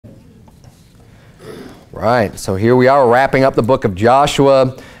Right, so here we are wrapping up the book of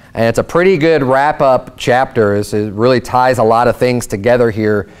Joshua, and it's a pretty good wrap-up chapter. It really ties a lot of things together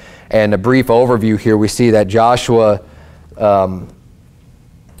here. And a brief overview here, we see that Joshua,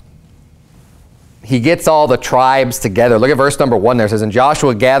 he gets all the tribes together. Look at verse number 1 there. It says, "And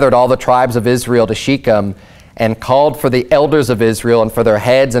Joshua gathered all the tribes of Israel to Shechem, and called for the elders of Israel, and for their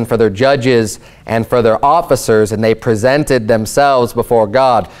heads, and for their judges, and for their officers, and they presented themselves before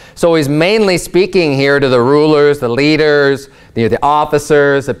God." So he's mainly speaking here to the rulers, the leaders, the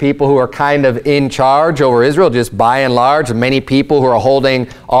officers, the people who are kind of in charge over Israel, just by and large, many people who are holding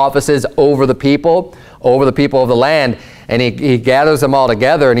offices over the people of the land. And he gathers them all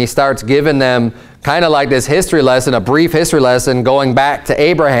together, and he starts giving them kind of like this history lesson, a brief history lesson going back to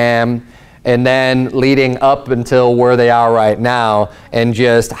Abraham, and then leading up until where they are right now, and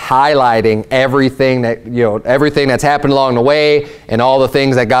just highlighting everything that, everything that's happened along the way, and all the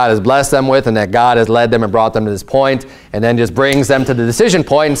things that God has blessed them with, and that God has led them and brought them to this point, and then just brings them to the decision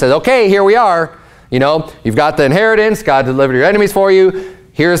point and says, okay, here we are. You've got the inheritance. God delivered your enemies for you.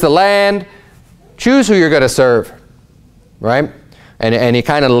 Here's the land. Choose who you're going to serve, right? And he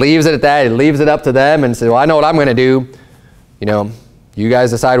kind of leaves it at that. He leaves it up to them and says, well, I know what I'm going to do. You guys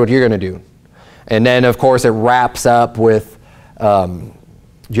decide what you're going to do. And then, of course, it wraps up with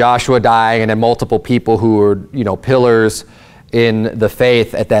Joshua dying, and then multiple people who were, pillars in the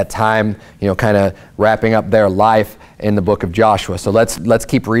faith at that time, kind of wrapping up their life in the book of Joshua. So let's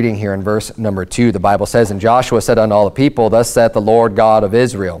keep reading here in verse number 2. The Bible says, "And Joshua said unto all the people, Thus saith the Lord God of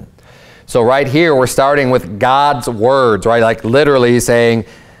Israel." So right here, we're starting with God's words, right? Like literally saying,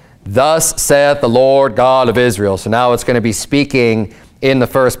 "Thus saith the Lord God of Israel." So now it's going to be speaking in the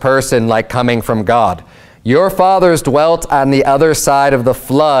first person, like coming from God. "Your fathers dwelt on the other side of the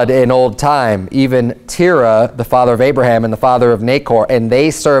flood in old time, even Terah, the father of Abraham and the father of Nachor, and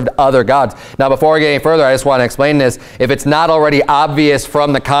they served other gods." Now, before I get any further, I just want to explain this. If it's not already obvious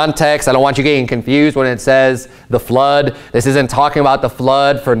from the context, I don't want you getting confused when it says the flood. This isn't talking about the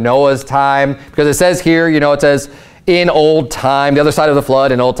flood for Noah's time, because it says here, it says, in old time, the other side of the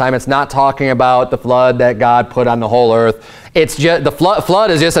flood in old time. It's not talking about the flood that God put on the whole earth. It's just the flood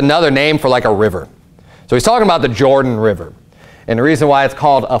is just another name for like a river. So he's talking about the Jordan River. And the reason why it's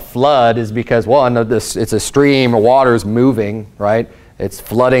called a flood is because, one, it's a stream, water's moving, right? It's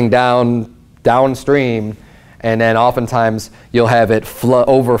flooding downstream. And then oftentimes you'll have it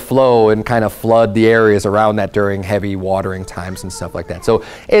overflow and kind of flood the areas around that during heavy watering times and stuff like that. So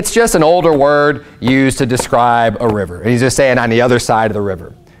it's just an older word used to describe a river. And he's just saying on the other side of the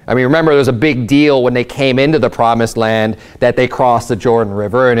river. I mean, remember, there was a big deal when they came into the promised land that they crossed the Jordan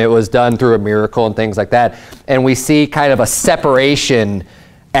River, and it was done through a miracle and things like that. And we see kind of a separation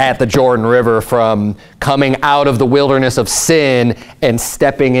at the Jordan River from coming out of the wilderness of sin and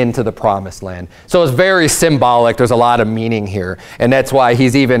stepping into the promised land. So it's very symbolic. There's a lot of meaning here. And that's why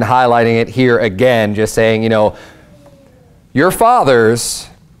he's even highlighting it here again, just saying, your fathers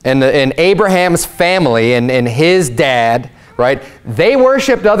and Abraham's family and his dad, right, they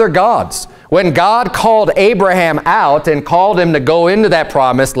worshiped other gods. When God called Abraham out and called him to go into that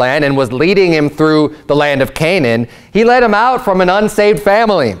promised land and was leading him through the land of Canaan, he led him out from an unsaved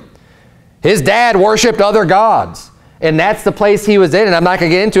family. His dad worshiped other gods. And that's the place he was in. And I'm not going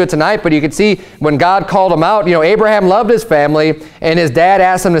to get into it tonight, but you can see when God called him out, Abraham loved his family, and his dad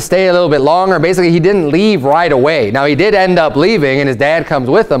asked him to stay a little bit longer. Basically, he didn't leave right away. Now, he did end up leaving, and his dad comes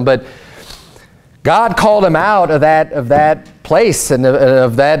with him, but God called him out of that place and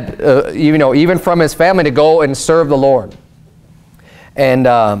of that, even from his family, to go and serve the Lord. And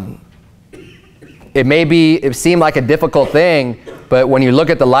it seemed like a difficult thing, but when you look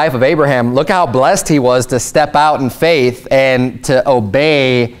at the life of Abraham, look how blessed he was to step out in faith and to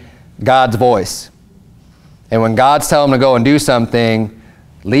obey God's voice. And when God's telling him to go and do something,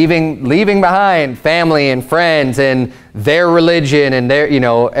 leaving behind family and friends and their religion and their,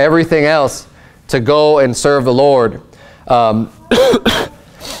 everything else, to go and serve the Lord.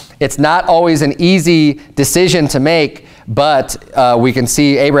 It's not always an easy decision to make, but we can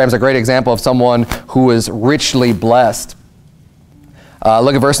see Abraham's a great example of someone who is richly blessed.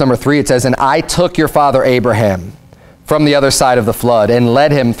 Look at verse number 3. It says, "And I took your father Abraham from the other side of the flood, and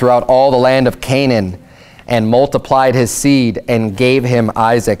led him throughout all the land of Canaan, and multiplied his seed, and gave him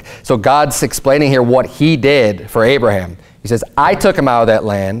Isaac." So God's explaining here what he did for Abraham. He says, I took him out of that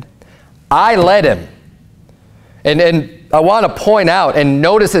land. I led him. And I want to point out, and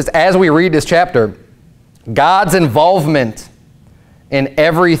notice this as we read this chapter, God's involvement in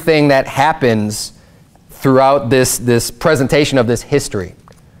everything that happens throughout this presentation of this history.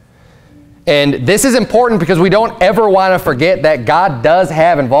 And this is important because we don't ever want to forget that God does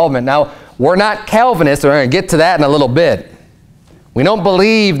have involvement. Now, we're not Calvinists. We're going to get to that in a little bit. We don't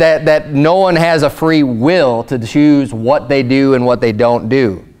believe that no one has a free will to choose what they do and what they don't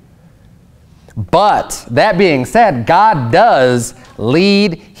do. But that being said, God does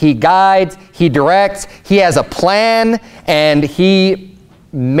lead, He guides, He directs, He has a plan, and He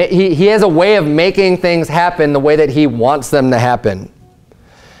has a way of making things happen the way that He wants them to happen.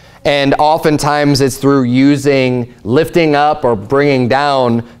 And oftentimes it's through lifting up or bringing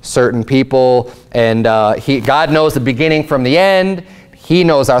down certain people. And God knows the beginning from the end. He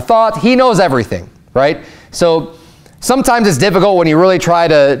knows our thoughts. He knows everything, right? So sometimes it's difficult when you really try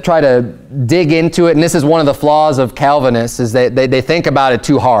to dig into it. And this is one of the flaws of Calvinists, is that they think about it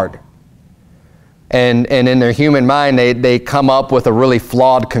too hard. And in their human mind, they come up with a really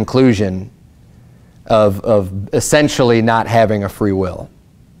flawed conclusion of essentially not having a free will.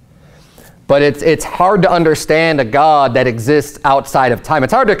 But it's hard to understand a God that exists outside of time.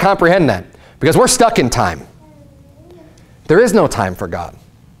 It's hard to comprehend that because we're stuck in time. There is no time for God.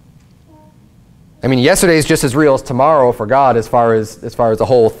 I mean, yesterday is just as real as tomorrow for God as far as the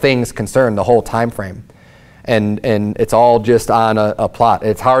whole thing's concerned, the whole time frame. And it's all just on a plot.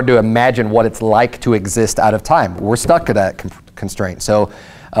 It's hard to imagine what it's like to exist out of time. We're stuck to that constraint. So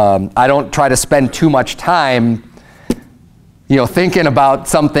I don't try to spend too much time thinking about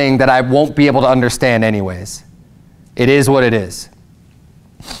something that I won't be able to understand anyways. It is what it is.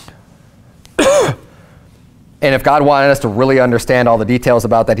 And if God wanted us to really understand all the details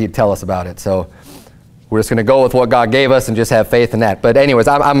about that, He'd tell us about it. So we're just going to go with what God gave us and just have faith in that. But anyways,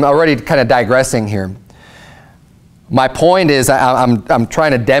 I'm already kind of digressing here. My point is I'm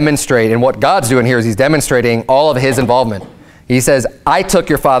trying to demonstrate, and what God's doing here is He's demonstrating all of His involvement. He says, I took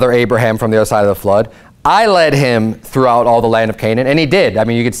your father Abraham from the other side of the flood. I led him throughout all the land of Canaan, and He did. I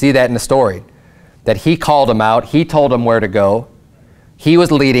mean, you could see that in the story, that He called him out. He told him where to go. He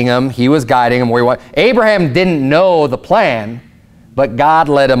was leading him. He was guiding him where he went. Abraham didn't know the plan, but God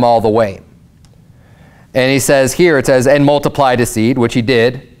led him all the way. And He says here, it says, and multiplied his seed, which He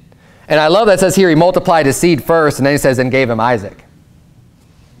did. And I love that it says here He multiplied his seed first, and then He says, and gave him Isaac.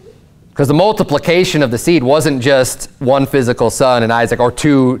 Because the multiplication of the seed wasn't just one physical son and Isaac, or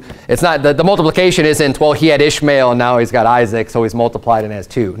two. It's not, the multiplication isn't, well, he had Ishmael and now he's got Isaac, so he's multiplied and has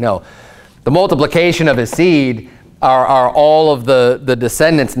two. No. The multiplication of his seed are all of the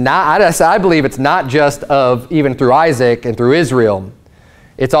descendants. I believe it's not just of, even through Isaac and through Israel.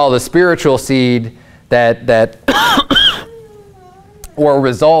 It's all the spiritual seed that or a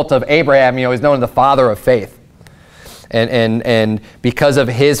result of Abraham. He's known as the father of faith. And because of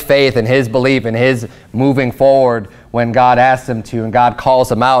his faith and his belief and his moving forward when God asks him to, and God calls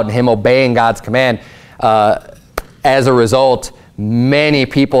him out, and him obeying God's command, as a result, many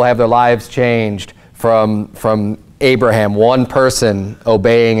people have their lives changed from Abraham, one person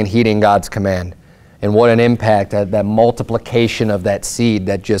obeying and heeding God's command. And what an impact, that multiplication of that seed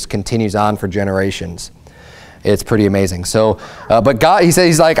that just continues on for generations. It's pretty amazing. So, but God,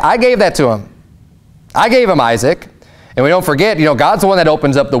 He's like, I gave that to him. I gave him Isaac. And we don't forget, God's the one that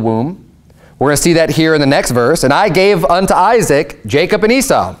opens up the womb. We're going to see that here in the next verse. And I gave unto Isaac Jacob and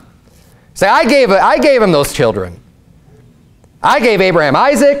Esau. Say, I gave him those children. I gave Abraham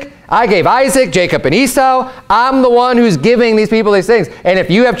Isaac. I gave Isaac, Jacob, and Esau. I'm the one who's giving these people these things. And if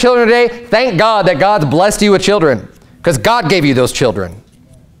you have children today, thank God that God's blessed you with children, because God gave you those children.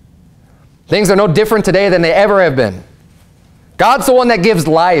 Things are no different today than they ever have been. God's the one that gives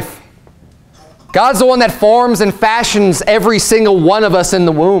life. God's the one that forms and fashions every single one of us in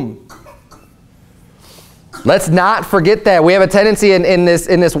the womb. Let's not forget that. We have a tendency in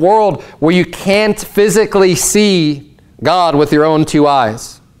this world where you can't physically see God with your own two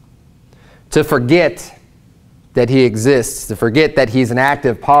eyes, to forget that He exists, to forget that He's an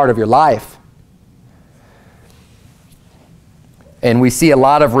active part of your life. And we see a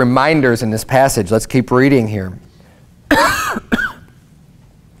lot of reminders in this passage. Let's keep reading here.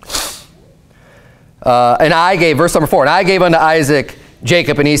 And I gave, verse number 4, and I gave unto Isaac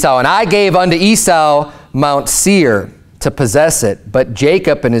Jacob and Esau, and I gave unto Esau Mount Seir to possess it, but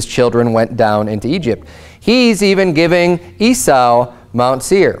Jacob and his children went down into Egypt. He's even giving Esau Mount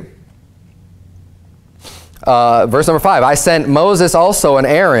Seir. Verse number 5, I sent Moses also and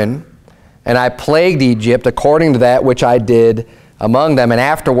Aaron, and I plagued Egypt according to that which I did among them, and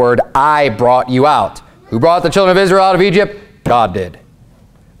afterward I brought you out. Who brought the children of Israel out of Egypt? God did.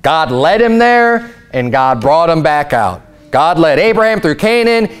 God led him there, and God brought him back out. God led Abraham through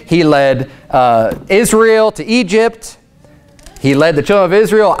Canaan. He led Israel to Egypt. He led the children of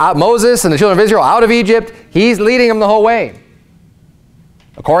Israel, Moses and the children of Israel out of Egypt. He's leading them the whole way,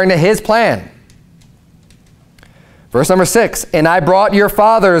 according to His plan. Verse number 6, and I brought your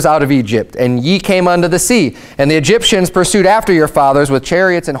fathers out of Egypt, and ye came unto the sea. And the Egyptians pursued after your fathers with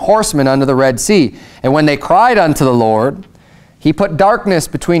chariots and horsemen unto the Red Sea. And when they cried unto the Lord, he put darkness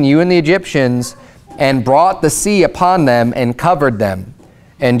between you and the Egyptians, and brought the sea upon them, and covered them.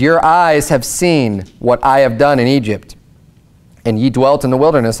 And your eyes have seen what I have done in Egypt. And ye dwelt in the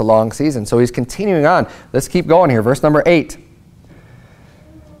wilderness a long season. So he's continuing on. Let's keep going here. Verse number 8.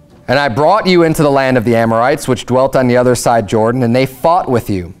 And I brought you into the land of the Amorites, which dwelt on the other side Jordan, and they fought with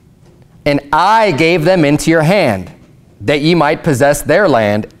you. And I gave them into your hand, that ye might possess their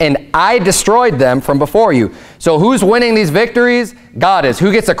land, and I destroyed them from before you. So who's winning these victories? God is.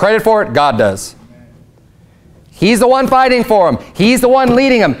 Who gets the credit for it? God does. He's the one fighting for them. He's the one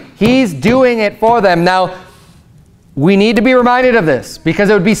leading them. He's doing it for them. Now, we need to be reminded of this, because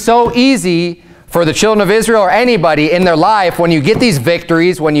it would be so easy for the children of Israel or anybody in their life, when you get these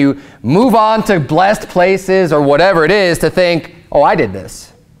victories, when you move on to blessed places or whatever it is, to think, oh, I did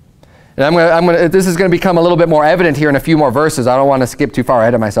this. And this is going to become a little bit more evident here in a few more verses. I don't want to skip too far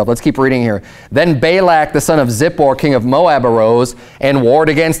ahead of myself. Let's keep reading here. Then Balak, the son of Zippor, king of Moab, arose and warred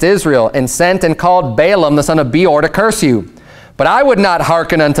against Israel, and sent and called Balaam, the son of Beor, to curse you. But I would not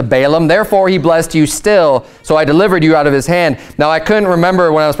hearken unto Balaam, therefore he blessed you still, so I delivered you out of his hand. Now I couldn't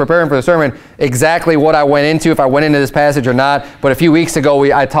remember when I was preparing for the sermon exactly what I went into, if I went into this passage or not, but a few weeks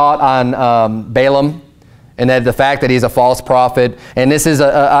ago I taught on Balaam, and that the fact that he's a false prophet. And this is,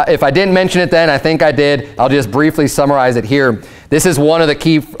 if I didn't mention it then, I think I did. I'll just briefly summarize it here. This is one of the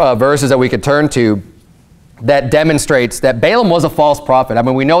key verses that we could turn to that demonstrates that Balaam was a false prophet. I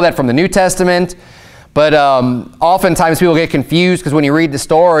mean, we know that from the New Testament. But oftentimes people get confused, because when you read the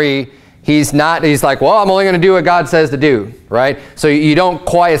story, he's like, well, I'm only going to do what God says to do, right? So you don't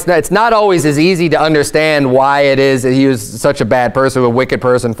quite, it's not always as easy to understand why it is that he was such a bad person, a wicked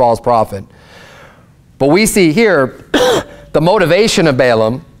person, false prophet. But we see here the motivation of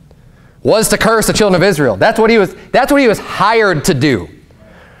Balaam was to curse the children of Israel. That's what he was hired to do.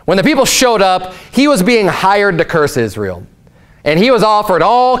 When the people showed up, he was being hired to curse Israel. And he was offered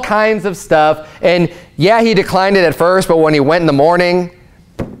all kinds of stuff. And yeah, he declined it at first, but when he went in the morning,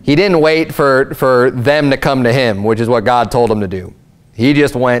 he didn't wait for them to come to him, which is what God told him to do. He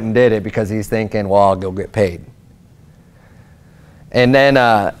just went and did it because he's thinking, well, I'll go get paid. And then,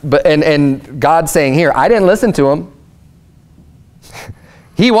 and God's saying here, I didn't listen to him.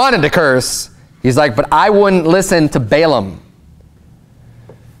 He wanted to curse. He's like, but I wouldn't listen to Balaam.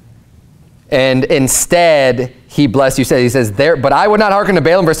 And instead, he blessed you. He says, but I would not hearken to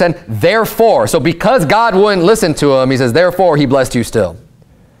Balaam, verse 10, therefore. So because God wouldn't listen to him, he says, therefore he blessed you still.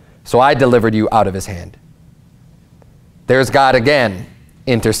 So I delivered you out of his hand. There's God again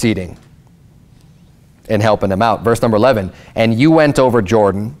interceding and helping them out. Verse number 11, and you went over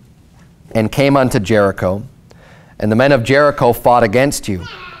Jordan and came unto Jericho, and the men of Jericho fought against you,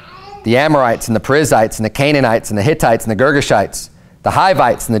 the Amorites and the Perizzites and the Canaanites and the Hittites and the Girgashites, the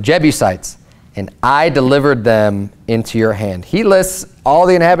Hivites and the Jebusites, and I delivered them into your hand. He lists all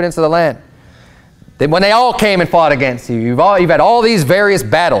the inhabitants of the land. When they all came and fought against you, you've had all these various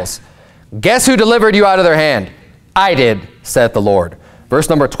battles. Guess who delivered you out of their hand? I did, saith the Lord. Verse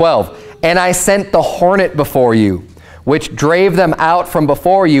number 12, and I sent the hornet before you, which drave them out from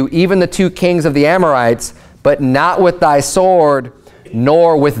before you, even the 2 kings of the Amorites, but not with thy sword,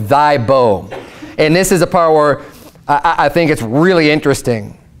 nor with thy bow. And this is a part where I think it's really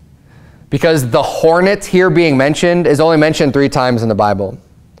interesting, because the hornet here being mentioned is only mentioned 3 times in the Bible.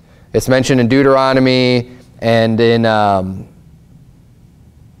 It's mentioned in Deuteronomy and in, I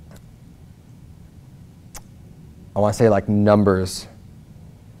want to say like Numbers,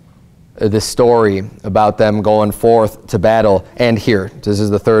 this story about them going forth to battle, and here. This is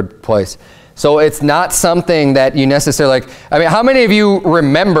the 3rd place. So it's not something that you necessarily, I mean, how many of you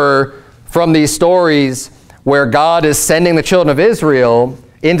remember from these stories where God is sending the children of Israel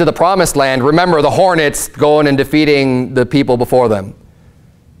into the promised land? Remember the hornets going and defeating the people before them?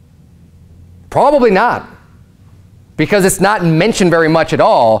 Probably not, because it's not mentioned very much at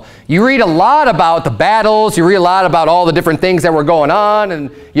all. You read a lot about the battles, you read a lot about all the different things that were going on, and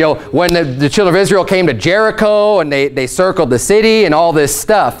you know, when the children of Israel came to Jericho and they circled the city and all this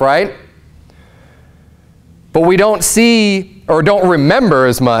stuff, right? But we don't see or don't remember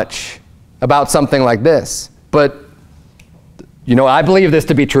as much about something like this. But you know, I believe this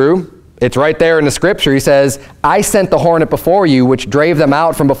to be true. It's right there in the scripture. He says, I sent the hornet before you, which drave them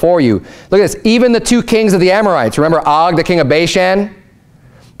out from before you. Look at this. Even the 2 kings of the Amorites. Remember Og, the king of Bashan?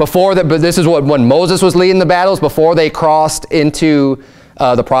 But this is when Moses was leading the battles, before they crossed into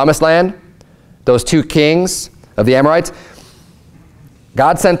the promised land. Those 2 kings of the Amorites.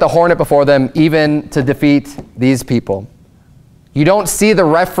 God sent the hornet before them even to defeat these people. You don't see the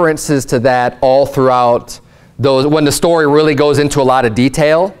references to that all throughout those, when the story really goes into a lot of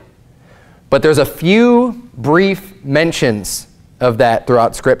detail. But there's a few brief mentions of that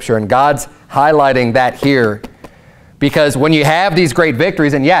throughout Scripture, and God's highlighting that here. Because when you have these great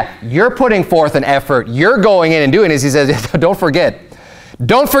victories, and yeah, you're putting forth an effort, you're going in and doing this, he says, don't forget.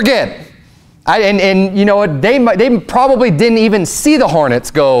 Don't forget. And you know what, they probably didn't even see the hornets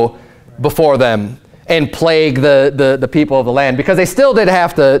go before them and plague the people of the land, because they still did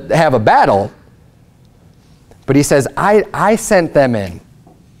have to have a battle. But he says, I sent them in.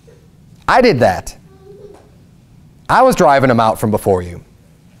 I did that. I was driving them out from before you.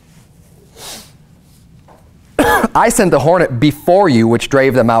 I sent the hornet before you, which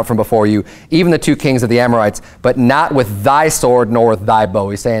drave them out from before you, even the 2 kings of the Amorites, but not with thy sword nor with thy bow.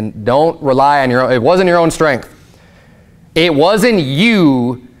 He's saying, don't rely on your own. It wasn't your own strength. It wasn't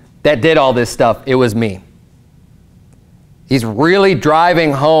you that did all this stuff. It was me. He's really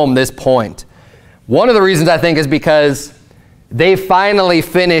driving home this point. One of the reasons, I think, is because they finally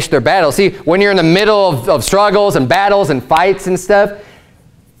finished their battle. See, when you're in the middle of struggles and battles and fights and stuff,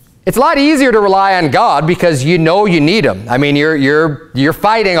 it's a lot easier to rely on God because you know you need Him. I mean, you're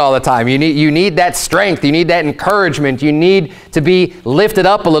fighting all the time. You need that strength. You need that encouragement. You need to be lifted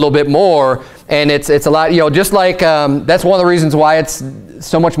up a little bit more. And it's a lot, just like that's one of the reasons why it's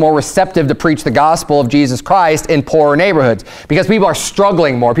so much more receptive to preach the gospel of Jesus Christ in poorer neighborhoods, because people are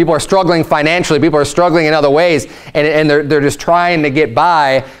struggling more. People are struggling financially. People are struggling in other ways, and they're just trying to get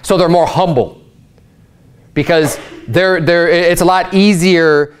by, so they're more humble, because it's a lot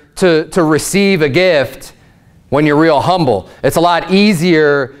easier to receive a gift when you're real humble. It's a lot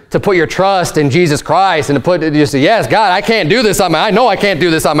easier to put your trust in Jesus Christ and to say, yes, God, I can't do this on my own. I know I can't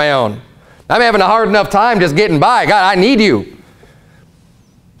do this on my own. I'm having a hard enough time just getting by. God, I need you.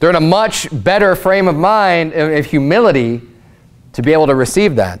 They're in a much better frame of mind of humility to be able to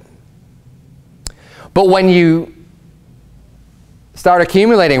receive that. But when you start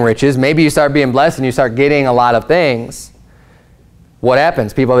accumulating riches, maybe you start being blessed and you start getting a lot of things, what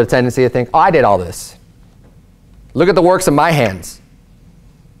happens? People have a tendency to think, oh, I did all this. Look at the works of my hands.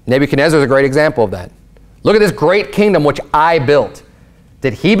 Nebuchadnezzar is a great example of that. Look at this great kingdom which I built.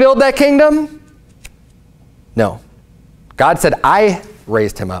 Did he build that kingdom? No. God said, I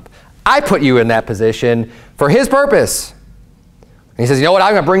raised him up. I put you in that position for his purpose. And he says, you know what?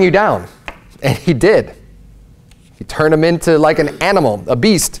 I'm going to bring you down. And he did. He turned him into like an animal, a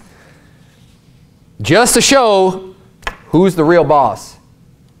beast, just to show who's the real boss.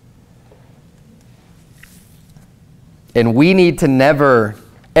 And we need to never,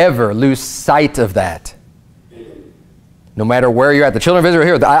 ever lose sight of that. No matter where you're at. The children of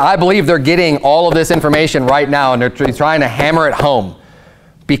Israel here, I believe they're getting all of this information right now, and they're trying to hammer it home,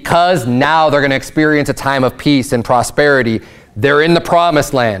 because now they're going to experience a time of peace and prosperity. They're in the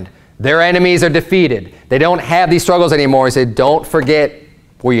promised land. Their enemies are defeated. They don't have these struggles anymore. He said, don't forget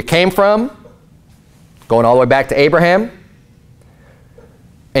where you came from, going all the way back to Abraham.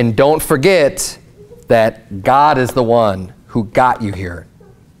 And don't forget that God is the one who got you here.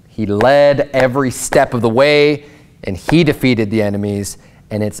 He led every step of the way, and he defeated the enemies,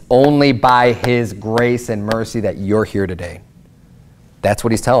 and it's only by his grace and mercy that you're here today. That's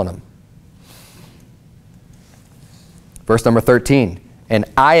what he's telling them. Verse number 13, and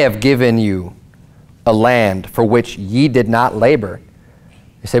I have given you a land for which ye did not labor.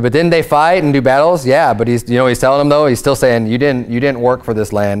 You say, but didn't they fight and do battles? Yeah, but he's telling them though, he's still saying, you didn't work for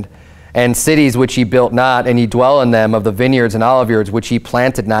this land. And cities which ye built not, and ye dwell in them, of the vineyards and olive yards which ye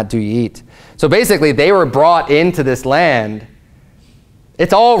planted not do ye eat. So basically, they were brought into this land.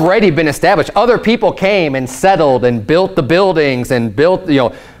 It's already been established. Other people came and settled and built the buildings and built,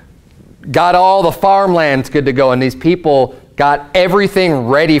 got all the farmlands good to go. And these people got everything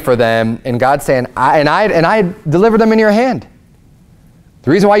ready for them. And God's saying, I delivered them in your hand.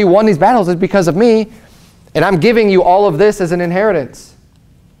 The reason why you won these battles is because of me, and I'm giving you all of this as an inheritance.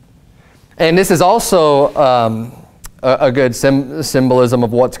 And this is also a good symbolism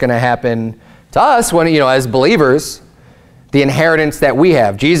of what's going to happen to us when, as believers, the inheritance that we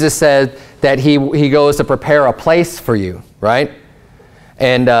have. Jesus said that he goes to prepare a place for you, right?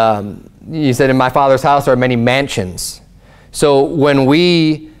 And he said, in my Father's house there are many mansions. So when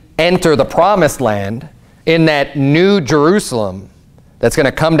we enter the promised land in that new Jerusalem that's going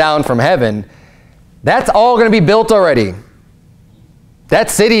to come down from heaven, that's all going to be built already. That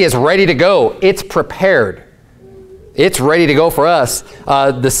city is ready to go. It's prepared. It's ready to go for us.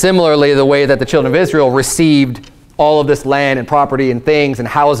 Similarly, the way that the children of Israel received all of this land and property and things and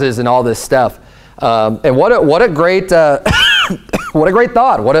houses and all this stuff. And what a great What a great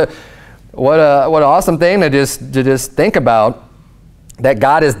thought. What an awesome thing to just think about, that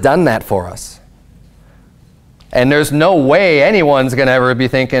God has done that for us. And there's no way anyone's going to ever be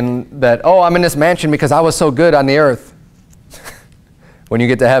thinking that, oh, I'm in this mansion because I was so good on the earth when you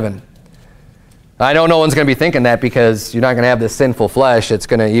get to heaven. I know no one's going to be thinking that, because you're not going to have this sinful flesh that's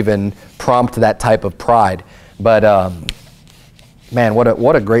going to even prompt that type of pride. But man,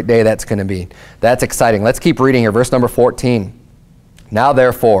 what a great day that's going to be. That's exciting. Let's keep reading here. Verse number 14. Now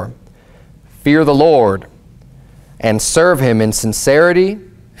therefore, fear the Lord and serve him in sincerity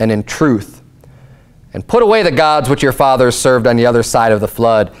and in truth. And put away the gods which your fathers served on the other side of the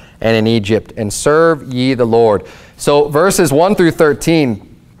flood and in Egypt, and serve ye the Lord. So verses 1 through 13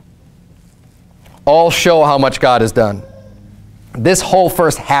 all show how much God has done. This whole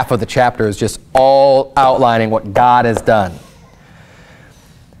first half of the chapter is just all outlining what God has done.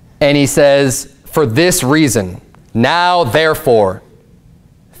 And he says, for this reason, now therefore,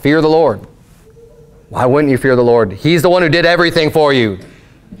 fear the Lord. Why wouldn't you fear the Lord? He's the one who did everything for you.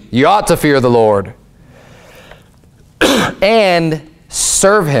 You ought to fear the Lord. And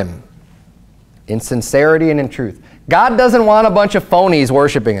serve him in sincerity and in truth. God doesn't want a bunch of phonies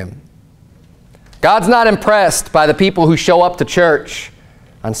worshiping him. God's not impressed by the people who show up to church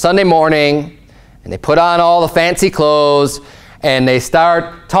on Sunday morning and they put on all the fancy clothes and they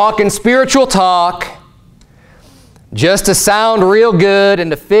start talking spiritual talk just to sound real good and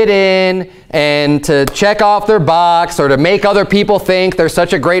to fit in and to check off their box or to make other people think they're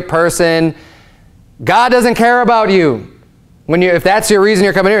such a great person. God doesn't care about you. If that's your reason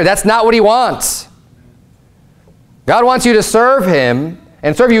you're coming here, that's not what he wants. God wants you to serve him,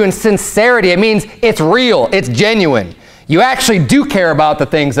 and serve you in sincerity. It means it's real, it's genuine. You actually do care about the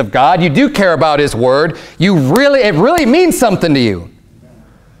things of God. You do care about his word. It really means something to you.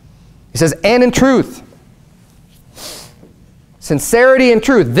 He says, and in truth. Sincerity and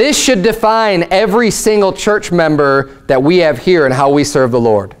truth. This should define every single church member that we have here and how we serve the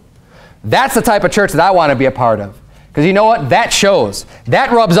Lord. That's the type of church that I want to be a part of. Because you know what? That shows.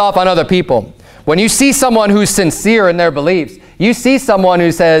 That rubs off on other people. When you see someone who's sincere in their beliefs, you see someone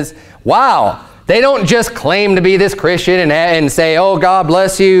who says, wow, they don't just claim to be this Christian and say, oh, God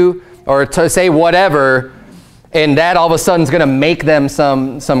bless you, or to say whatever, and that all of a sudden is going to make them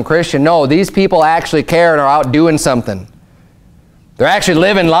some Christian. No, these people actually care and are out doing something. They're actually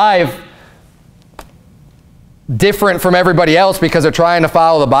living life different from everybody else because they're trying to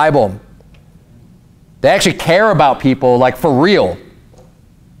follow the Bible. They actually care about people, like for real.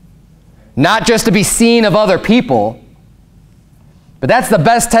 Not just to be seen of other people. But that's the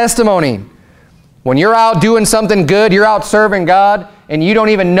best testimony. When you're out doing something good, you're out serving God, and you don't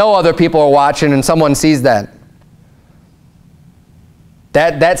even know other people are watching and someone sees that.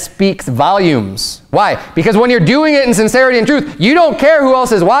 That speaks volumes. Why? Because when you're doing it in sincerity and truth, you don't care who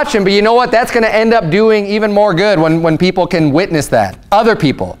else is watching, but you know what? That's going to end up doing even more good when people can witness that. Other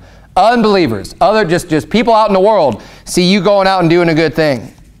people, unbelievers, just people out in the world see you going out and doing a good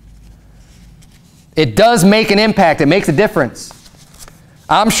thing. It does make an impact. It makes a difference.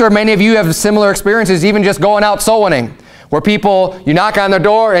 I'm sure many of you have similar experiences, even just going out soul winning, where you knock on their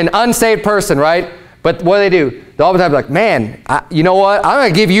door, an unsaved person, right? But what do? They all the time be like, man, you know what? I'm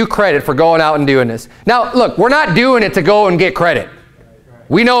going to give you credit for going out and doing this. Now, look, we're not doing it to go and get credit.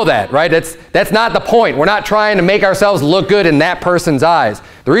 We know that, right? That's not the point. We're not trying to make ourselves look good in that person's eyes.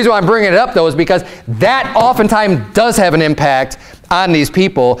 The reason why I'm bringing it up, though, is because that oftentimes does have an impact on these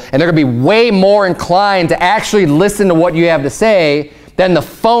people, and they're going to be way more inclined to actually listen to what you have to say than the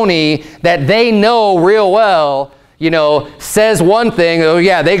phony that they know real well, says one thing. Oh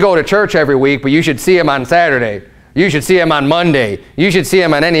yeah, they go to church every week, but you should see them on Saturday. You should see them on Monday. You should see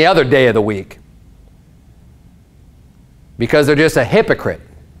them on any other day of the week. Because they're just a hypocrite.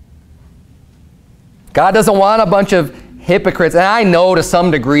 God doesn't want a bunch of hypocrites. And I know to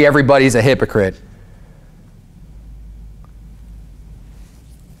some degree everybody's a hypocrite.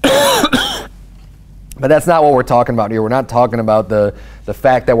 But that's not what we're talking about here. We're not talking about the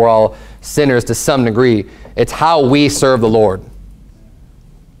fact that we're all sinners to some degree. It's how we serve the Lord.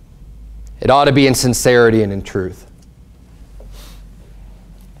 It ought to be in sincerity and in truth.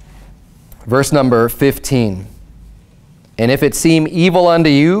 Verse number 15. And if it seem evil unto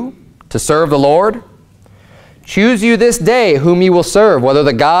you to serve the Lord, choose you this day whom you will serve, whether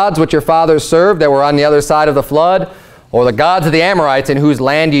the gods which your fathers served that were on the other side of the flood, or the gods of the Amorites in whose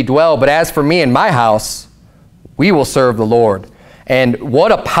land ye dwell. But as for me and my house, we will serve the Lord. And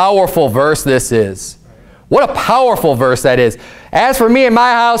what a powerful verse this is. What a powerful verse that is. As for me and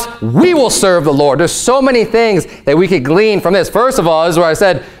my house, we will serve the Lord. There's so many things that we could glean from this. First of all, this is where I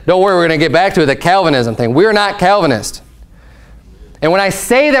said, don't worry, we're going to get back to the Calvinism thing. We're not Calvinist. And when I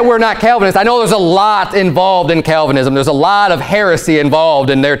say that we're not Calvinists, I know there's a lot involved in Calvinism. There's a lot of heresy involved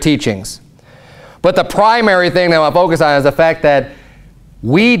in their teachings. But the primary thing that I want to focus on is the fact that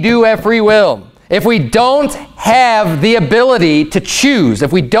we do have free will. If we don't have the ability to choose,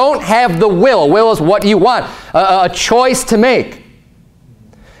 if we don't have the will is what you want, a choice to make,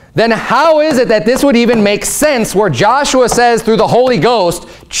 then how is it that this would even make sense where Joshua says through the Holy Ghost,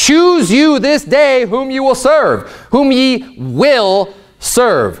 choose you this day whom you will serve, whom ye will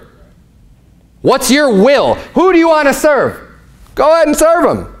serve? What's your will? Who do you want to serve? Go ahead and serve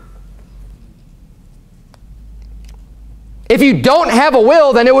them. If you don't have a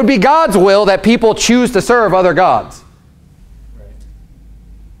will, then it would be God's will that people choose to serve other gods.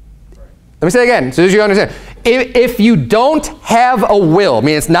 Let me say it again so that you understand. If you don't have a will, I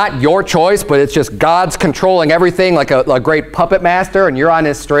mean, it's not your choice, but it's just God's controlling everything like a great puppet master and you're on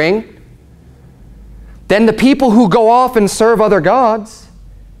his string, then the people who go off and serve other gods,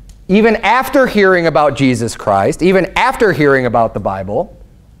 even after hearing about Jesus Christ, even after hearing about the Bible,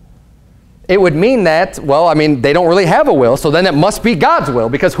 it would mean that, well, I mean, they don't really have a will, so then it must be God's will,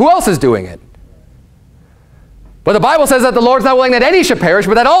 because who else is doing it? But the Bible says that the Lord's not willing that any should perish,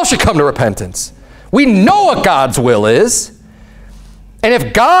 but that all should come to repentance. We know what God's will is. And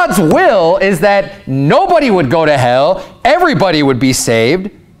if God's will is that nobody would go to hell, everybody would be saved,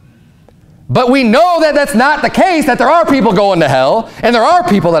 but we know that that's not the case, that there are people going to hell, and there are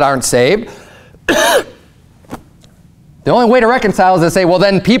people that aren't saved, the only way to reconcile is to say, well,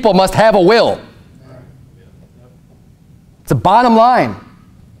 then people must have a will. It's a bottom line.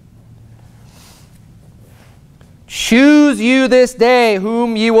 Choose you this day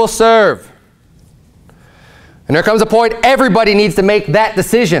whom ye will serve. And there comes a point everybody needs to make that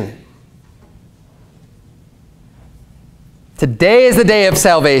decision. Today is the day of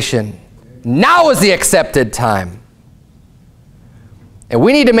salvation. Now is the accepted time. And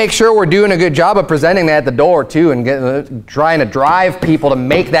we need to make sure we're doing a good job of presenting that at the door too and trying to drive people to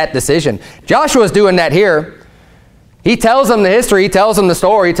make that decision. Joshua's doing that here. He tells them the history, he tells them the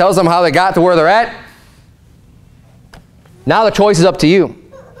story, he tells them how they got to where they're at. Now the choice is up to you.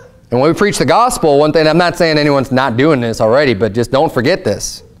 And when we preach the gospel, one thing, I'm not saying anyone's not doing this already, but just don't forget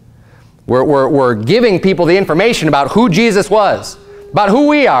this. We're giving people the information about who Jesus was, about who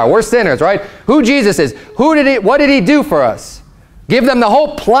we are. We're sinners, right? Who Jesus is. What did he do for us? Give them the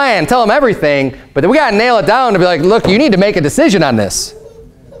whole plan, tell them everything, but then we got to nail it down to be like, look, you need to make a decision on this.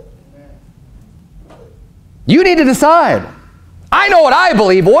 You need to decide. I know what I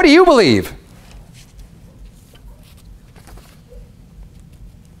believe, but what do you believe?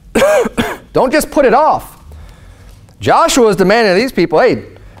 Don't just put it off. Joshua was demanding of these people,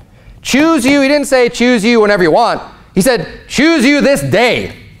 hey, choose you. He didn't say choose you whenever you want. He said, choose you this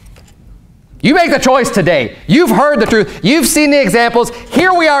day. You make the choice today. You've heard the truth. You've seen the examples.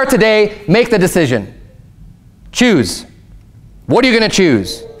 Here we are today. Make the decision. Choose. What are you going to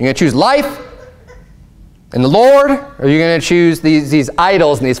choose? You're going to choose life and the Lord, or are you going to choose these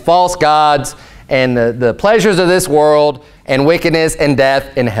idols and these false gods and the pleasures of this world and wickedness and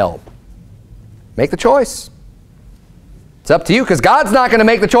death and hell? Make the choice. It's up to you, because God's not going to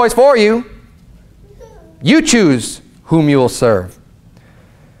make the choice for you. You choose whom you will serve.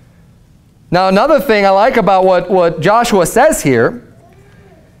 Now, another thing I like about what Joshua says here,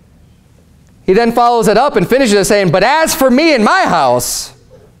 he then follows it up and finishes it saying, but as for me and my house,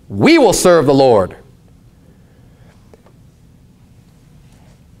 we will serve the Lord.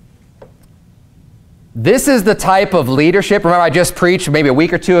 This is the type of leadership. Remember, I just preached maybe a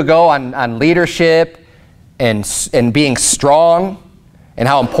week or two ago on leadership and being strong and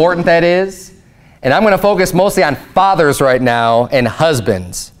how important that is. And I'm going to focus mostly on fathers right now and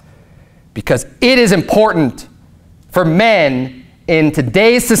husbands, because it is important for men in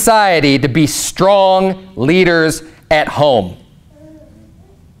today's society to be strong leaders at home.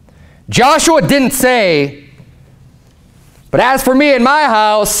 Joshua didn't say, but as for me and my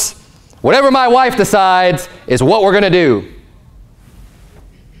house, whatever my wife decides is what we're going to do.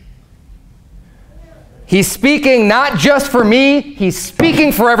 He's speaking not just for me, he's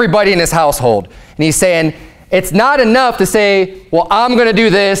speaking for everybody in his household. And he's saying, it's not enough to say, well, I'm going to do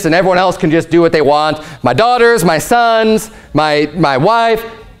this and everyone else can just do what they want. My daughters, my sons, my wife,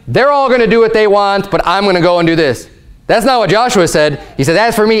 they're all going to do what they want, but I'm going to go and do this. That's not what Joshua said. He said,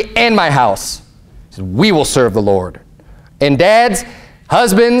 as for me and my house, he said, we will serve the Lord. And dads,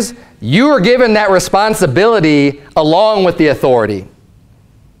 husbands, you are given that responsibility along with the authority.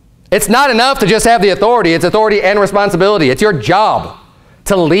 It's not enough to just have the authority. It's authority and responsibility. It's your job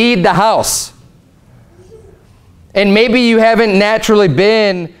to lead the house. And maybe you haven't naturally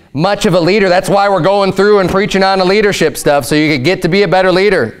been much of a leader. That's why we're going through and preaching on the leadership stuff, so you can get to be a better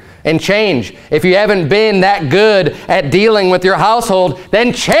leader and change. If you haven't been that good at dealing with your household,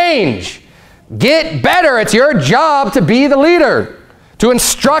 then change. Get better. It's your job to be the leader, to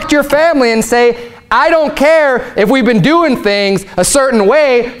instruct your family and say, I don't care if we've been doing things a certain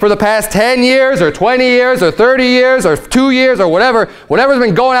way for the past 10 years or 20 years or 30 years or 2 years or whatever's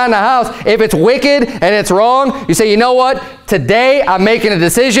been going on in the house. If it's wicked and it's wrong, you say, you know what? Today I'm making a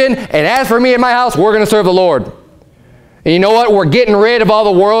decision, and as for me and my house, we're going to serve the Lord. And you know what? We're getting rid of all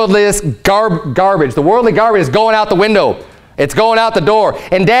the worldly garbage. The worldly garbage is going out the window. It's going out the door.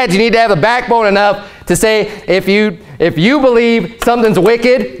 And dads, you need to have a backbone enough to say, if you believe something's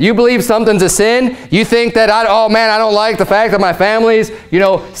wicked, you believe something's a sin, you think that, oh man, I don't like the fact that my family's,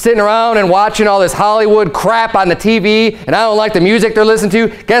 sitting around and watching all this Hollywood crap on the TV, and I don't like the music they're listening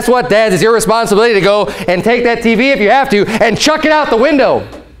to. Guess what, dads? It's your responsibility to go and take that TV if you have to and chuck it out the window.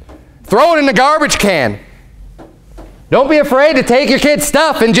 Throw it in the garbage can. Don't be afraid to take your kid's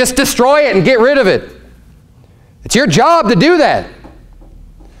stuff and just destroy it and get rid of it. It's your job to do that.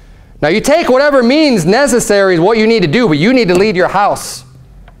 Now, you take whatever means necessary is what you need to do, but you need to lead your house.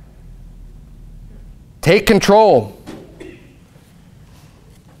 Take control.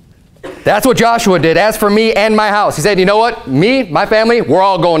 That's what Joshua did. As for me and my house, he said, you know what? Me, my family, we're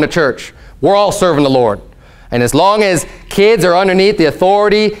all going to church. We're all serving the Lord. And as long as kids are underneath the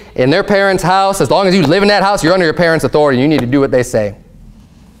authority in their parents' house, as long as you live in that house, you're under your parents' authority. You need to do what they say.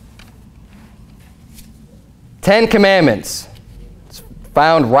 10 Commandments. It's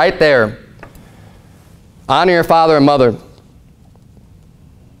found right there. Honor your father and mother.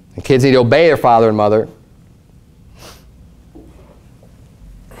 And kids need to obey their father and mother.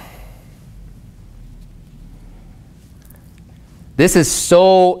 This is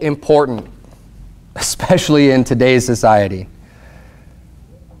so important, especially in today's society.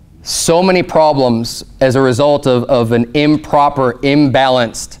 So many problems as a result of an improper,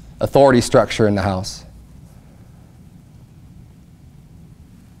 imbalanced authority structure in the house.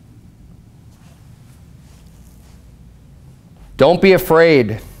 Don't be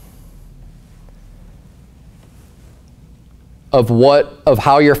afraid of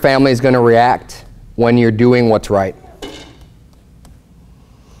how your family is going to react when you're doing what's right.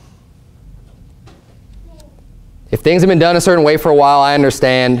 If things have been done a certain way for a while, I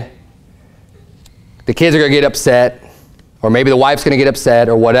understand. The kids are going to get upset, or maybe the wife's going to get upset,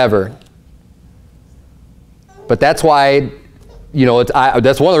 or whatever. But that's why,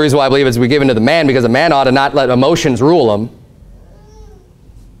 that's one of the reasons why I believe it's to be given to the man, because a man ought to not let emotions rule him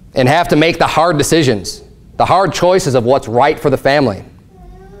and have to make the hard decisions, the hard choices of what's right for the family.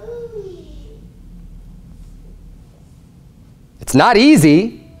 It's not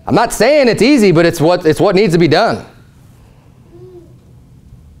easy. I'm not saying it's easy, but it's what needs to be done.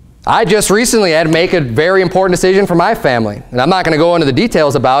 I just recently had to make a very important decision for my family. And I'm not going to go into the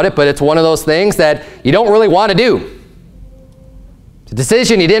details about it, but it's one of those things that you don't really want to do. It's a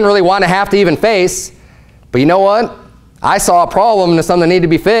decision you didn't really want to have to even face. But you know what? I saw a problem and something needed to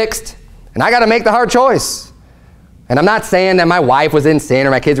be fixed, and I got to make the hard choice. And I'm not saying that my wife was in sin or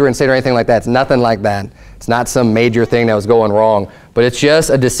my kids were in sin or anything like that. It's nothing like that. It's not some major thing that was going wrong. But it's just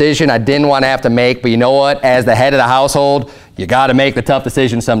a decision I didn't want to have to make. But you know what? As the head of the household, you got to make the tough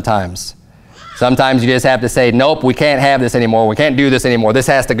decisions sometimes. Sometimes you just have to say, nope, we can't have this anymore. We can't do this anymore. This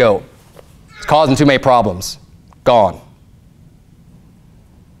has to go. It's causing too many problems. Gone.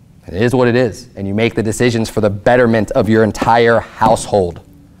 It is what it is. And you make the decisions for the betterment of your entire household.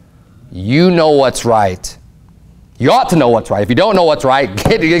 You know what's right. You ought to know what's right. If you don't know what's right,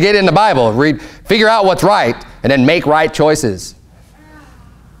 get in the Bible. Figure out what's right, and then make right choices.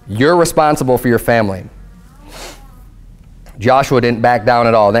 You're responsible for your family. Joshua didn't back down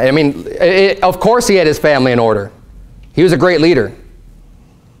at all. I mean, of course he had his family in order. He was a great leader.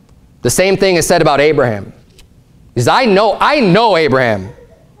 The same thing is said about Abraham. Because I know Abraham.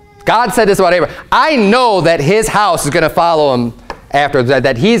 God said this about Abraham. I know that his house is going to follow him after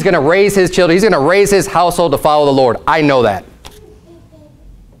that he's going to raise his children. He's going to raise his household to follow the Lord. I know that.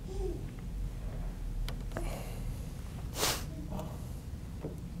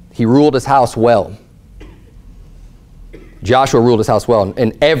 He ruled his house well. Joshua ruled his house well.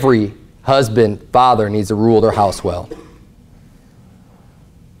 And every husband, father needs to rule their house well.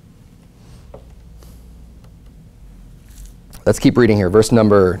 Let's keep reading here. Verse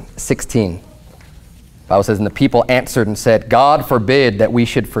number 16. The Bible says, and the people answered and said, God forbid that we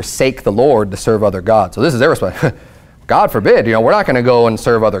should forsake the Lord to serve other gods. So this is their response. God forbid. We're not going to go and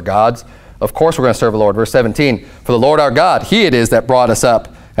serve other gods. Of course we're going to serve the Lord. Verse 17. For the Lord our God, He it is that brought us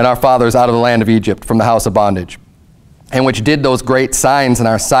up and our fathers out of the land of Egypt from the house of bondage. and which did those great signs in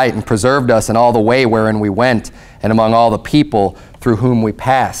our sight, and preserved us in all the way wherein we went, and among all the people through whom we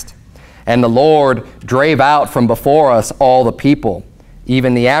passed. And the Lord drave out from before us all the people,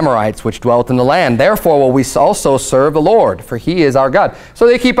 even the Amorites which dwelt in the land. Therefore will we also serve the Lord, for he is our God. So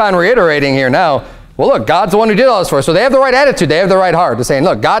they keep on reiterating here now, well, look, God's the one who did all this for us. So they have the right attitude. They have the right heart. They're saying,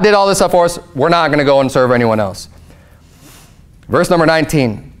 look, God did all this stuff for us. We're not going to go and serve anyone else. Verse number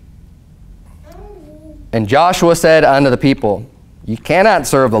 19. And Joshua said unto the people, ye cannot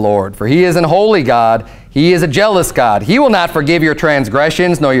serve the Lord, for he is an holy God. He is a jealous God. He will not forgive your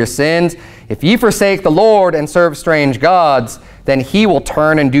transgressions nor your sins. If ye forsake the Lord and serve strange gods, then he will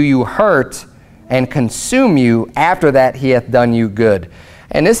turn and do you hurt and consume you after that he hath done you good.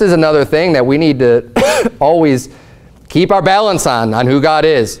 And this is another thing that we need to always keep our balance on who God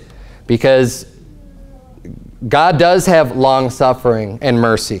is, because God does have long suffering and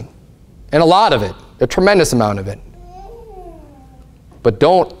mercy, and a lot of it, a tremendous amount of it. But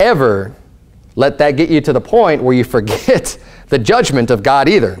don't ever let that get you to the point where you forget the judgment of God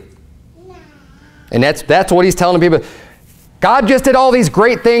either. And that's what he's telling people. God just did all these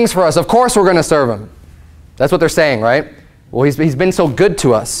great things for us. Of course we're going to serve him. That's what they're saying, right? Well, he's been so good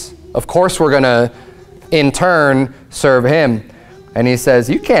to us. Of course we're going to, in turn, serve him. And he says,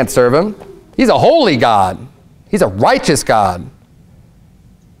 you can't serve him. He's a holy God. He's a righteous God.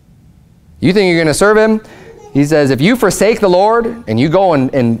 You think you're going to serve him? He says, if you forsake the Lord and you go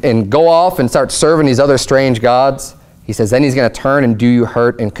and go off and start serving these other strange gods, he says, then he's going to turn and do you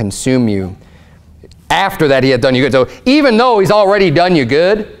hurt and consume you. After that he had done you good. So even though he's already done you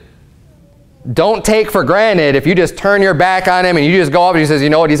good, don't take for granted if you just turn your back on him and you just go up and he says, you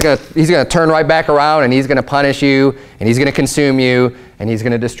know what, he's going to turn right back around and he's going to punish you and he's going to consume you and he's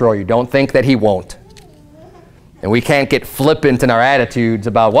going to destroy you. Don't think that he won't. And we can't get flippant in our attitudes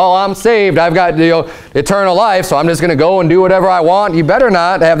about, well, I'm saved, I've got eternal life, so I'm just going to go and do whatever I want. You better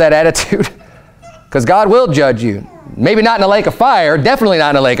not have that attitude, because God will judge you. Maybe not in a lake of fire, definitely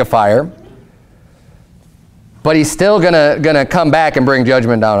not in a lake of fire, but he's still gonna come back and bring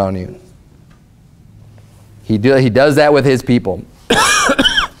judgment down on you. He does that with his people.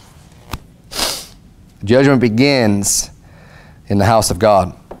 Judgment begins in the house of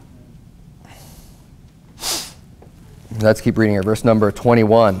God. Let's keep reading here. Verse number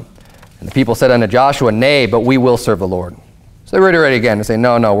 21. And the people said unto Joshua, nay, but we will serve the Lord. So they reiterate again and say,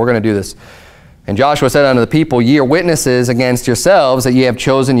 no, we're going to do this. And Joshua said unto the people, ye are witnesses against yourselves that ye have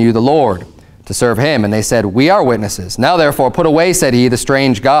chosen you the Lord to serve him. And they said, we are witnesses. Now therefore put away, said he, the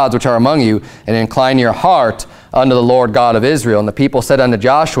strange gods which are among you, and incline your heart unto the Lord God of Israel. And the people said unto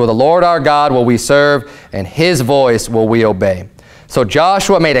Joshua, the Lord our God will we serve, and his voice will we obey. So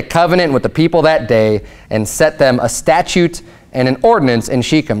Joshua made a covenant with the people that day and set them a statute and an ordinance in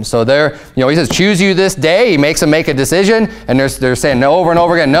Shechem. So he says, choose you this day. He makes them make a decision, and they're saying no over and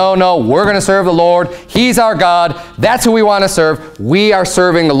over again, no, we're going to serve the Lord. He's our God. That's who we want to serve. We are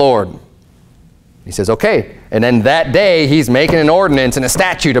serving the Lord. He says, okay. And then that day, he's making an ordinance and a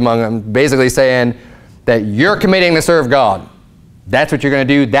statute among them, basically saying that you're committing to serve God. That's what you're going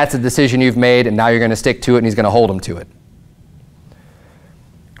to do. That's a decision you've made, and now you're going to stick to it, and he's going to hold them to it.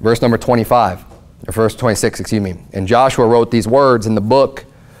 Verse number 25, or verse 26, excuse me. And Joshua wrote these words in the book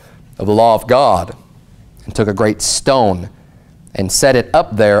of the law of God, and took a great stone and set it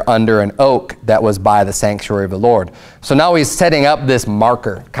up there under an oak that was by the sanctuary of the Lord. So now he's setting up this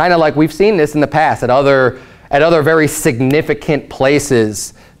marker, kind of like we've seen this in the past at other very significant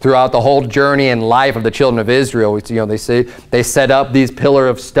places throughout the whole journey and life of the children of Israel. They set up these pillar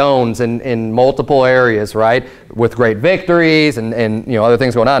of stones in multiple areas, right, with great victories and other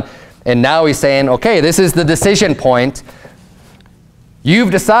things going on. And now he's saying, okay, this is the decision point.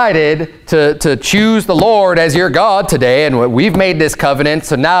 You've decided to choose the Lord as your God today, and we've made this covenant.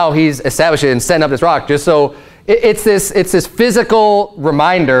 So now he's established it and setting up this rock, just so it's this physical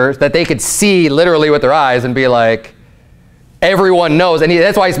reminder that they could see literally with their eyes and be like, everyone knows, and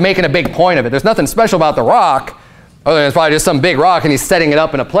that's why he's making a big point of it. There's nothing special about the rock, other than it's probably just some big rock, and he's setting it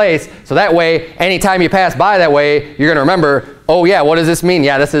up in a place, so that way, anytime you pass by that way, you're going to remember, oh yeah, what does this mean?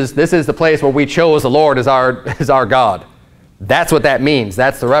 Yeah, this is the place where we chose the Lord as our God. That's what that means.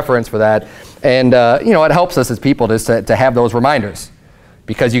 That's the reference for that. And it helps us as people to have those reminders,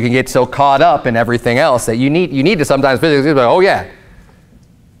 because you can get so caught up in everything else that you need to sometimes physically be like, oh yeah,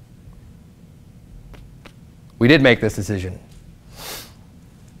 we did make this decision.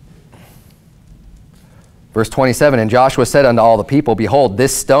 Verse 27, and Joshua said unto all the people, behold,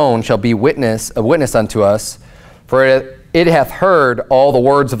 this stone shall be a witness unto us, for it hath heard all the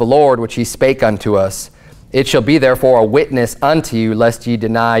words of the Lord which he spake unto us. It shall be therefore a witness unto you, lest ye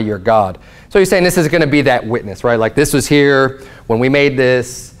deny your God. So he's saying this is going to be that witness, right? Like this was here when we made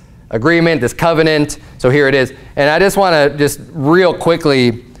this agreement, this covenant, so here it is. And I just want to just real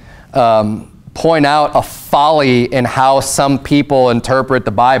quickly point out a folly in how some people interpret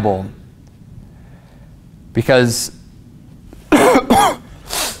the Bible. Because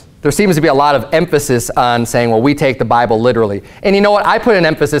there seems to be a lot of emphasis on saying, well, we take the Bible literally. And you know what? I put an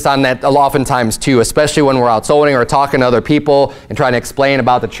emphasis on that oftentimes too, especially when we're out soul winning or talking to other people and trying to explain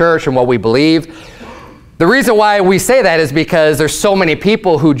about the church and what we believe. The reason why we say that is because there's so many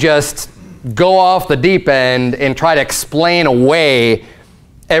people who just go off the deep end and try to explain away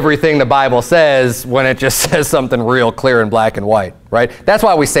everything the Bible says when it just says something real clear in black and white, right? That's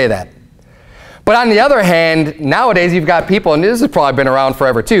why we say that. But on the other hand, nowadays you've got people, and this has probably been around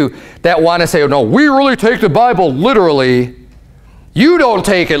forever too, that want to say, oh, no, we really take the Bible literally. You don't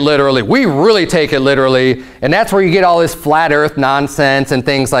take it literally. We really take it literally. And that's where you get all this flat earth nonsense and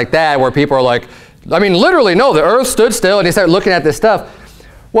things like that, where people are like, I mean, literally, no, the earth stood still, and they start looking at this stuff.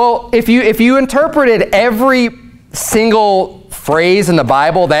 Well, if you interpreted every single phrase in the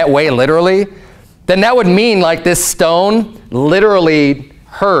Bible that way literally, then that would mean like this stone literally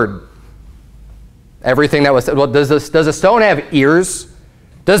heard everything that was said. Well, does a stone have ears?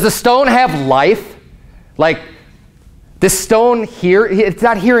 Does the stone have life? Like, this stone here, it's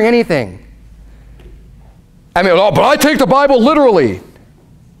not hearing anything. I mean, oh, but I take the Bible literally.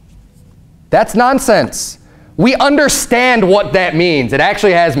 That's nonsense. We understand what that means. It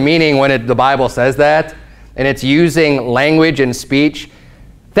actually has meaning when the Bible says that, and it's using language and speech.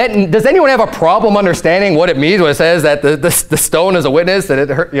 Does anyone have a problem understanding what it means when it says that the stone is a witness, that it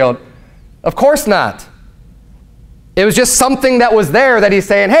hurt, you know? Of course not. It was just something that was there that he's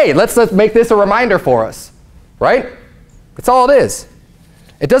saying, hey, let's make this a reminder for us, right? That's all it is.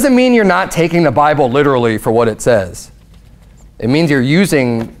 It doesn't mean you're not taking the Bible literally for what it says. It means you're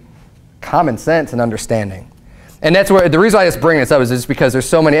using common sense and understanding. And that's where the reason I just bring this up is just because there's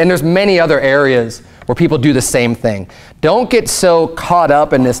so many, and there's many other areas where people do the same thing. Don't get so caught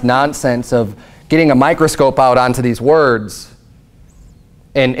up in this nonsense of getting a microscope out onto these words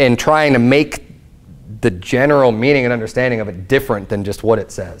and trying to make the general meaning and understanding of it different than just what it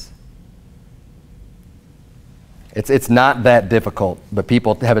says. It's not that difficult, but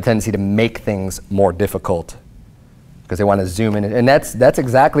people have a tendency to make things more difficult because they want to zoom in. And that's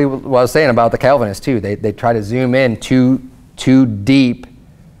exactly what I was saying about the Calvinists too. They try to zoom in too deep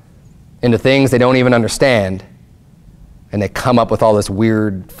into things they don't even understand, and they come up with all this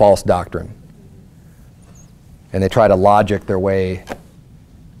weird false doctrine. And they try to logic their way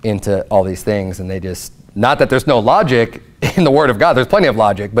into all these things, and they just, not that there's no logic in the Word of God, there's plenty of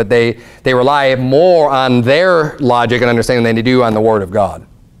logic, but they rely more on their logic and understanding than they do on the Word of God.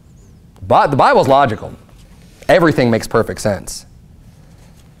 But the Bible's logical. Everything makes perfect sense.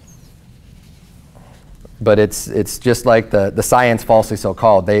 But it's just like the science falsely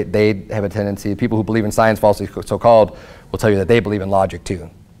so-called. They have a tendency, people who believe in science falsely so-called will tell you that they believe in logic too,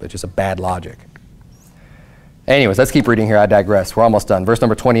 but it's just a bad logic. Anyways, let's keep reading here. I digress. We're almost done. Verse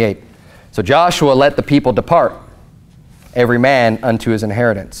number 28. So Joshua let the people depart, every man unto his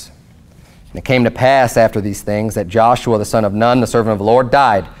inheritance. And it came to pass after these things that Joshua the son of Nun, the servant of the Lord,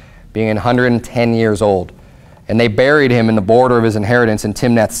 died, being 110 years old. And they buried him in the border of his inheritance in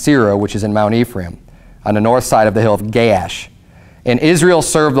Timnath-Serah, which is in Mount Ephraim, on the north side of the hill of Gaash. And Israel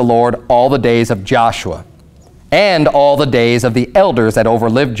served the Lord all the days of Joshua, and all the days of the elders that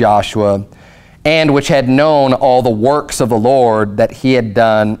overlived Joshua, and which had known all the works of the Lord that he had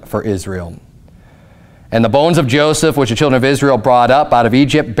done for Israel. And the bones of Joseph, which the children of Israel brought up out of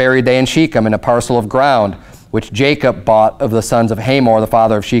Egypt, buried they in Shechem in a parcel of ground, which Jacob bought of the sons of Hamor, the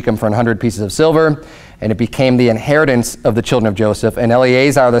father of Shechem, for 100 pieces of silver. And it became the inheritance of the children of Joseph. And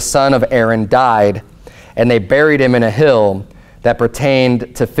Eleazar, the son of Aaron, died, and they buried him in a hill that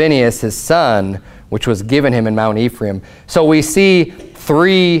pertained to Phinehas, his son, which was given him in Mount Ephraim. So we see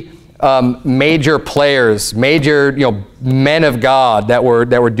three major players, major men of God that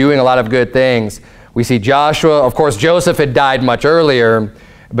were doing a lot of good things. We see Joshua. Of course, Joseph had died much earlier,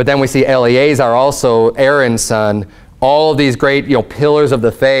 but then we see Eleazar, also Aaron's son. All of these great pillars of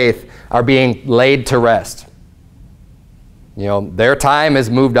the faith are being laid to rest. Their time has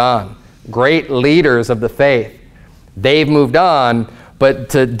moved on. Great leaders of the faith, they've moved on, but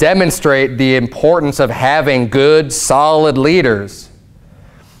to demonstrate the importance of having good, solid leaders,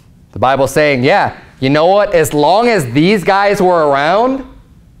 the Bible's saying, yeah, you know what? As long as these guys were around,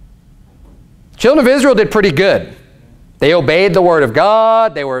 children of Israel did pretty good. They obeyed the Word of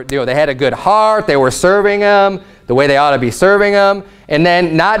God. They had a good heart. They were serving Him. the way they ought to be serving them. And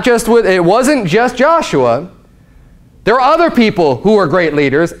then it wasn't just Joshua. There were other people who were great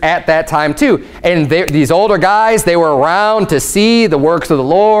leaders at that time too. And these older guys, they were around to see the works of the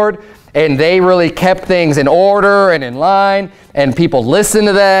Lord, and they really kept things in order and in line, and people listened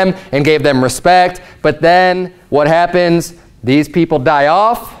to them and gave them respect. But then what happens? These people die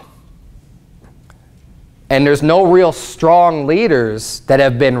off, and there's no real strong leaders that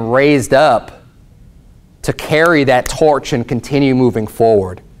have been raised up to carry that torch and continue moving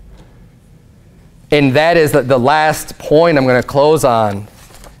forward. And that is the last point I'm going to close on,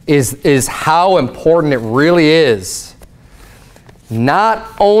 is how important it really is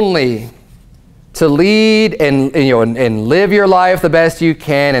not only to lead and live your life the best you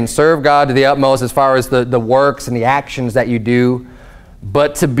can and serve God to the utmost as far as the works and the actions that you do,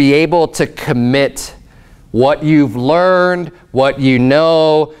 but to be able to commit what you've learned, what you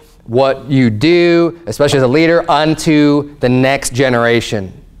know, what you do, especially as a leader, unto the next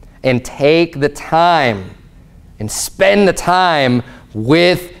generation. And take the time and spend the time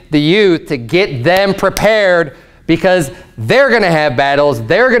with the youth to get them prepared, because they're going to have battles.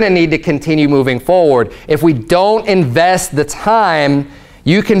 They're going to need to continue moving forward. If we don't invest the time,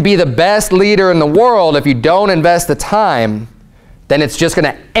 you can be the best leader in the world. If you don't invest the time, then it's just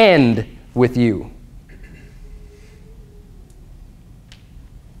going to end with you.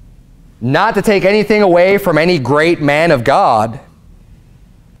 Not to take anything away from any great man of God,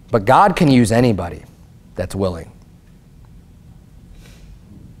 but God can use anybody that's willing.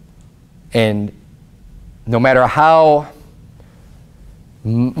 And no matter how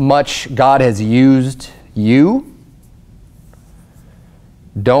much God has used you,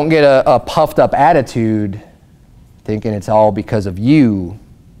 don't get a puffed up attitude thinking it's all because of you.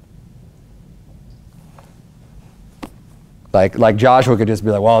 Like Joshua could just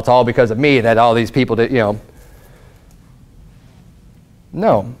be like, well, it's all because of me that all these people did,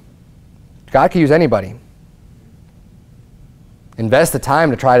 No. God can use anybody. Invest the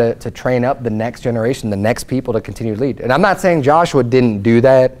time to try to train up the next generation, the next people to continue to lead. And I'm not saying Joshua didn't do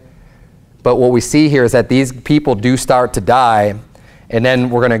that, but what we see here is that these people do start to die, and then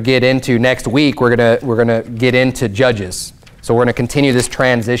we're going to get into, next week, we're going to get into Judges. So we're going to continue this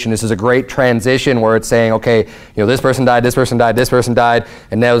transition. This is a great transition where it's saying, okay, this person died, this person died, this person died,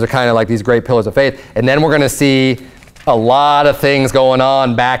 and those are kind of like these great pillars of faith. And then we're going to see a lot of things going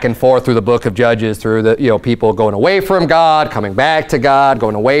on back and forth through the book of Judges, through the people going away from God, coming back to God,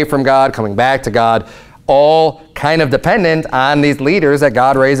 going away from God, coming back to God, all kind of dependent on these leaders that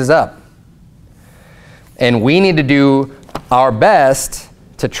God raises up. And we need to do our best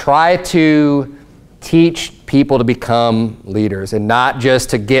to try to teach people to become leaders, and not just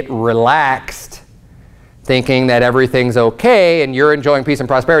to get relaxed thinking that everything's okay and you're enjoying peace and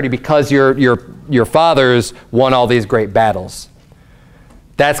prosperity because your fathers won all these great battles.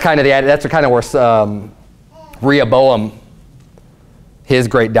 That's kind of where Rehoboam, his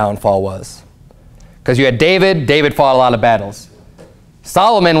great downfall was. Because you had David fought a lot of battles.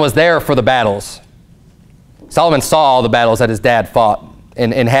 Solomon was there for the battles. Solomon saw all the battles that his dad fought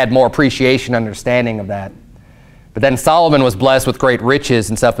and had more appreciation, understanding of that. But then Solomon was blessed with great riches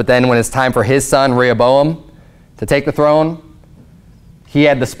and stuff, but then when it's time for his son, Rehoboam, to take the throne, he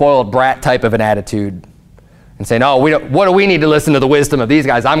had the spoiled brat type of an attitude and saying, oh, what do we need to listen to the wisdom of these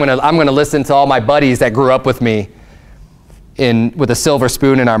guys? I'm gonna listen to all my buddies that grew up with me with a silver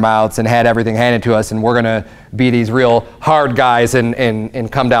spoon in our mouths and had everything handed to us, and we're going to be these real hard guys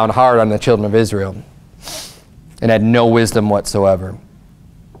and come down hard on the children of Israel, and had no wisdom whatsoever.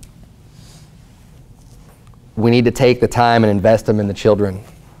 We need to take the time and invest them in the children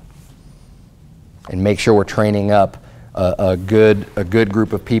and make sure we're training up a good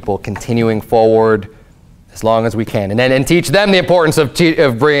group of people continuing forward as long as we can. And then teach them the importance of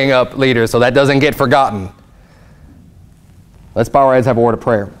bringing up leaders so that doesn't get forgotten. Let's bow our heads and have a word of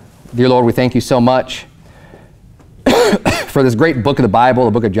prayer. Dear Lord, we thank you so much for this great book of the Bible,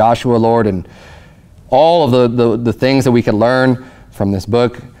 the book of Joshua, Lord, and all of the things that we can learn from this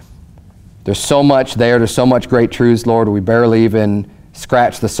book. There's so much there. There's so much great truths, Lord. We barely even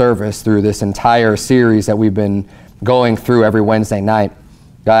scratch the surface through this entire series that we've been going through every Wednesday night.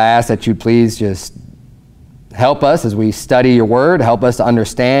 God, I ask that you'd please just help us as we study your word. Help us to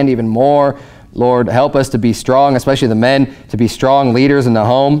understand even more. Lord, help us to be strong, especially the men, to be strong leaders in the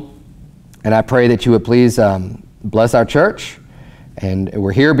home. And I pray that you would please bless our church. And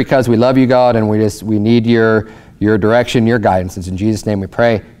we're here because we love you, God, and we need your direction, your guidance. It's in Jesus' name we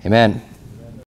pray. Amen.